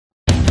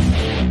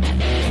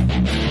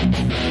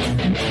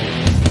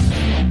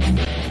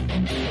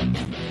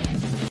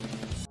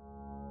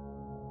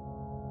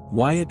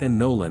Wyatt and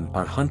Nolan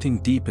are hunting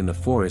deep in the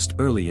forest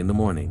early in the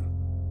morning.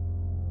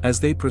 As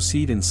they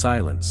proceed in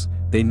silence,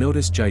 they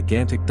notice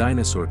gigantic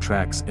dinosaur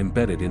tracks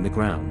embedded in the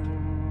ground.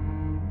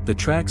 The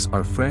tracks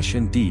are fresh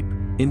and deep,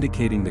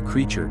 indicating the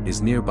creature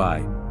is nearby.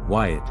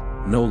 Wyatt,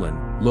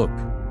 Nolan, look.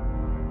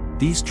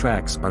 These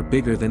tracks are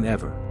bigger than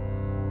ever.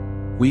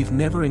 We've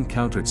never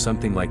encountered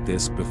something like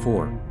this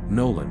before,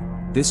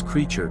 Nolan. This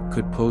creature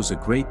could pose a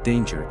great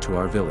danger to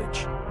our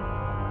village.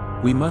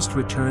 We must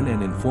return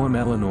and inform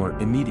Eleanor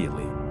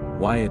immediately.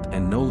 Wyatt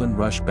and Nolan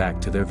rush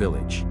back to their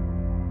village.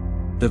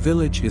 The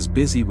village is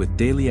busy with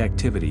daily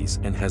activities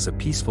and has a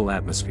peaceful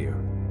atmosphere.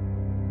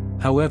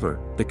 However,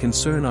 the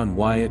concern on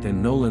Wyatt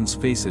and Nolan's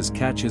faces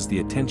catches the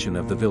attention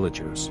of the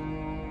villagers.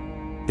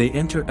 They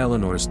enter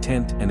Eleanor's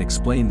tent and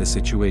explain the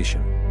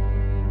situation.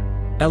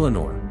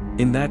 Eleanor,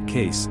 in that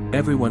case,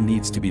 everyone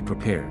needs to be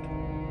prepared.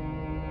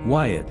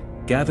 Wyatt,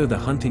 gather the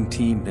hunting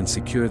team and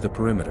secure the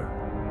perimeter.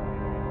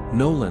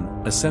 Nolan,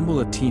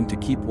 assemble a team to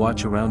keep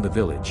watch around the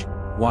village.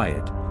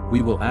 Wyatt,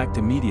 we will act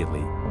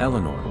immediately.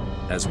 Eleanor,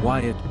 as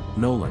Wyatt,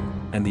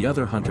 Nolan, and the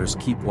other hunters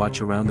keep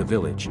watch around the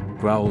village,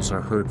 growls are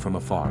heard from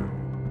afar.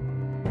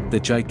 The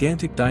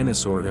gigantic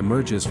dinosaur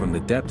emerges from the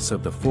depths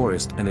of the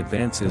forest and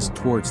advances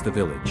towards the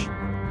village.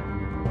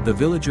 The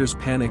villagers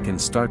panic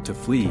and start to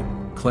flee.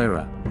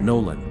 Clara,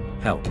 Nolan,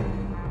 help.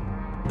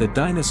 The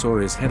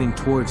dinosaur is heading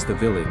towards the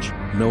village.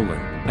 Nolan,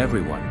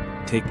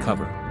 everyone, take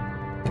cover.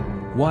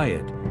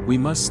 Wyatt, we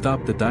must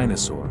stop the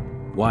dinosaur.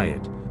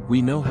 Wyatt,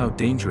 we know how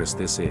dangerous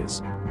this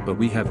is, but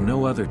we have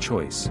no other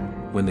choice.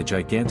 When the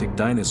gigantic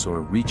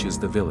dinosaur reaches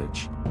the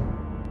village,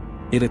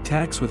 it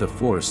attacks with a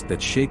force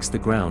that shakes the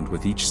ground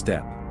with each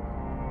step.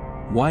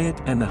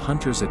 Wyatt and the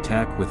hunters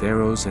attack with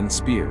arrows and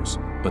spears,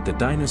 but the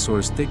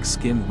dinosaur's thick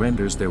skin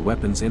renders their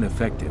weapons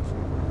ineffective.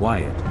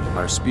 Wyatt,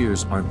 our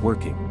spears aren't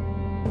working.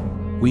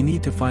 We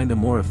need to find a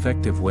more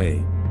effective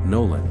way.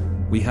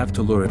 Nolan, we have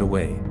to lure it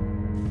away.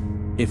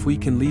 If we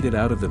can lead it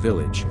out of the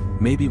village,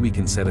 maybe we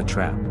can set a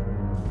trap.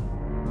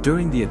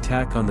 During the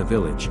attack on the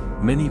village,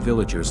 many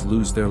villagers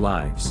lose their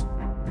lives.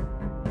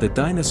 The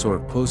dinosaur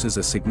poses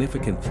a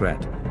significant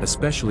threat,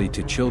 especially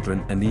to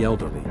children and the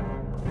elderly.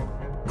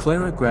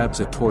 Clara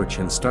grabs a torch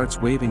and starts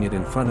waving it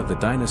in front of the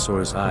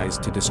dinosaur's eyes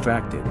to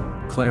distract it.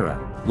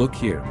 Clara, look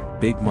here,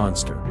 big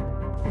monster.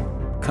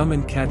 Come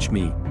and catch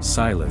me,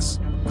 Silas.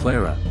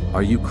 Clara,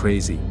 are you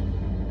crazy?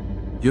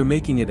 You're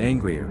making it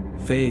angrier.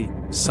 Faye,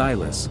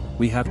 Silas,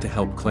 we have to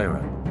help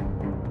Clara.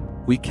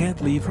 We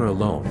can't leave her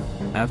alone.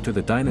 After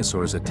the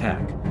dinosaur's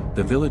attack,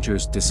 the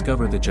villagers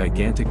discover the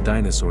gigantic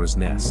dinosaur's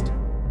nest.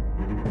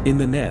 In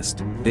the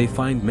nest, they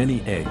find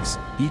many eggs,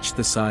 each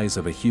the size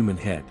of a human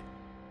head.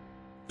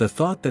 The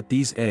thought that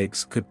these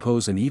eggs could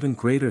pose an even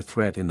greater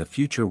threat in the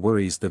future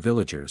worries the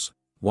villagers.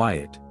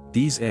 Wyatt,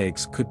 these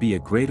eggs could be a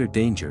greater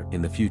danger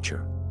in the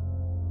future.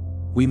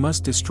 We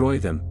must destroy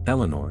them,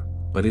 Eleanor,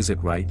 but is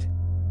it right?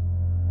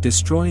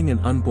 Destroying an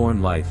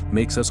unborn life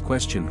makes us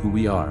question who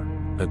we are.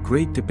 A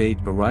great debate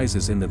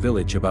arises in the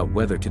village about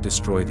whether to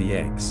destroy the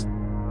eggs.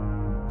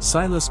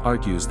 Silas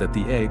argues that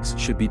the eggs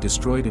should be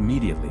destroyed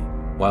immediately,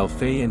 while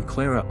Faye and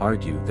Clara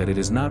argue that it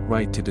is not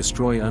right to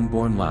destroy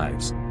unborn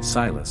lives.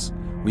 Silas,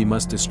 we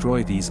must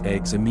destroy these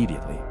eggs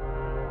immediately.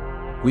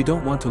 We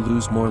don't want to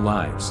lose more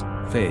lives,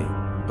 Faye,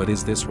 but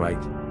is this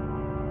right?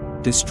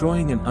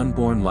 Destroying an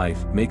unborn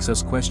life makes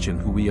us question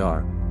who we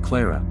are.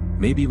 Clara,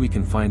 maybe we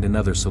can find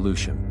another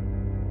solution.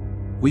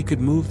 We could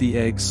move the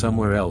eggs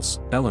somewhere else.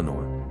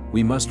 Eleanor,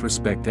 we must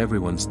respect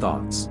everyone's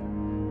thoughts.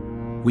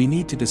 We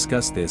need to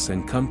discuss this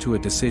and come to a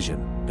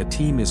decision. A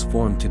team is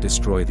formed to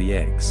destroy the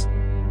eggs.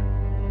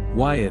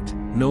 Wyatt,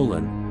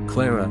 Nolan,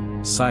 Clara,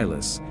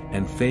 Silas,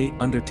 and Faye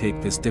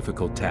undertake this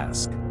difficult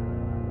task.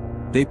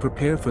 They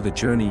prepare for the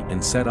journey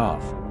and set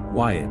off.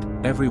 Wyatt,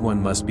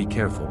 everyone must be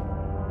careful.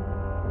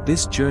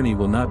 This journey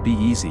will not be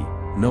easy.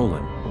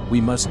 Nolan, we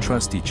must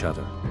trust each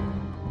other.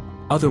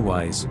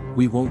 Otherwise,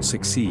 we won't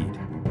succeed.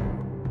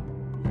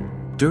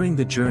 During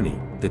the journey,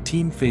 the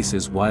team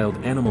faces wild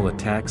animal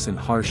attacks and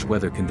harsh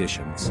weather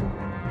conditions.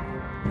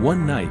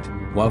 One night,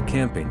 while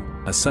camping,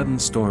 a sudden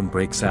storm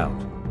breaks out.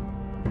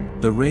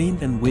 The rain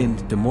and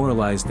wind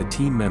demoralize the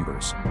team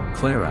members.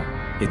 Clara,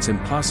 it's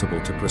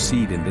impossible to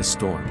proceed in this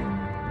storm.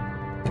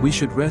 We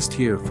should rest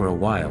here for a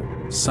while,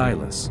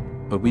 Silas,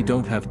 but we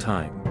don't have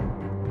time.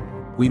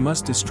 We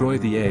must destroy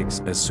the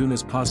eggs as soon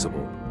as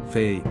possible.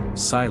 Faye,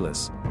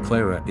 Silas,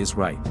 Clara is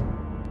right.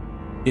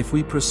 If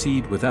we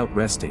proceed without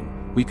resting,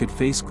 we could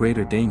face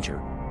greater danger.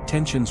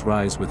 Tensions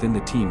rise within the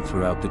team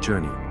throughout the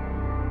journey.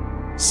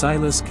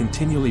 Silas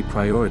continually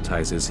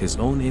prioritizes his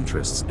own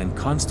interests and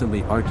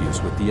constantly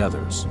argues with the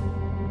others.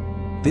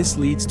 This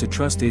leads to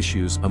trust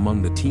issues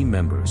among the team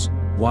members.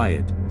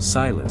 Wyatt,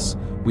 Silas,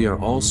 we are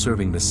all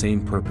serving the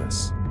same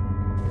purpose.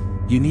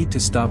 You need to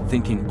stop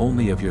thinking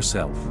only of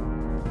yourself.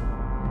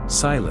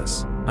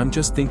 Silas, I'm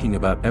just thinking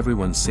about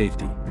everyone's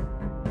safety.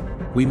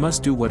 We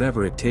must do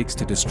whatever it takes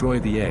to destroy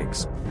the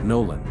eggs.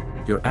 Nolan,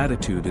 your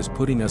attitude is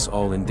putting us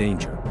all in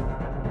danger.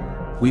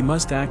 We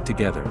must act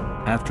together.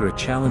 After a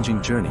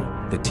challenging journey,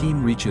 the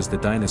team reaches the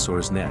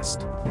dinosaur's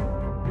nest.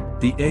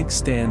 The eggs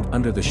stand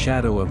under the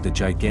shadow of the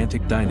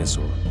gigantic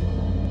dinosaur.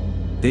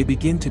 They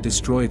begin to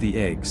destroy the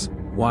eggs.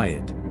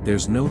 Wyatt,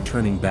 there's no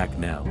turning back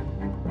now.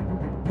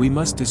 We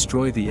must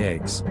destroy the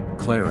eggs,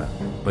 Clara,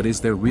 but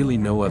is there really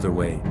no other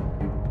way?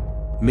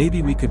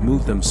 Maybe we could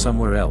move them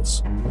somewhere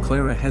else.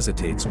 Clara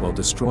hesitates while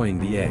destroying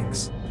the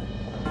eggs.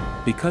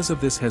 Because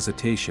of this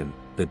hesitation,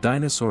 the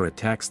dinosaur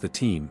attacks the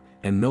team,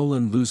 and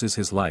Nolan loses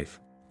his life.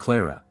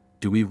 Clara,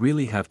 do we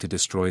really have to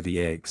destroy the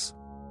eggs?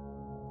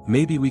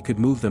 Maybe we could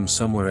move them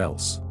somewhere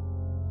else.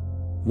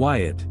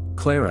 Wyatt,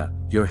 Clara,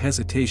 your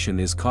hesitation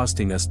is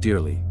costing us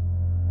dearly.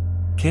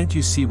 Can't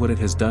you see what it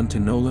has done to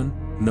Nolan?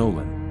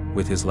 Nolan,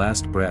 with his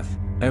last breath,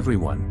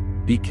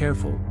 everyone, be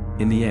careful.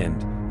 In the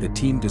end, the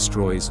team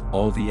destroys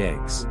all the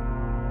eggs.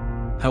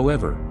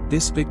 However,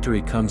 this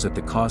victory comes at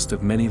the cost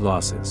of many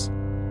losses.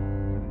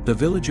 The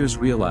villagers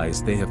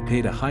realize they have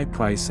paid a high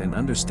price and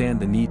understand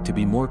the need to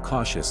be more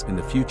cautious in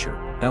the future.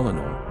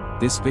 Eleanor,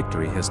 this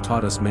victory has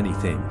taught us many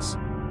things.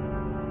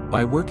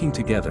 By working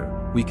together,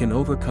 we can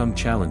overcome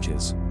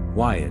challenges.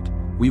 Wyatt,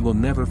 we will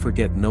never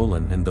forget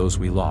Nolan and those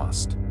we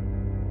lost.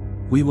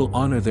 We will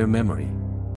honor their memory.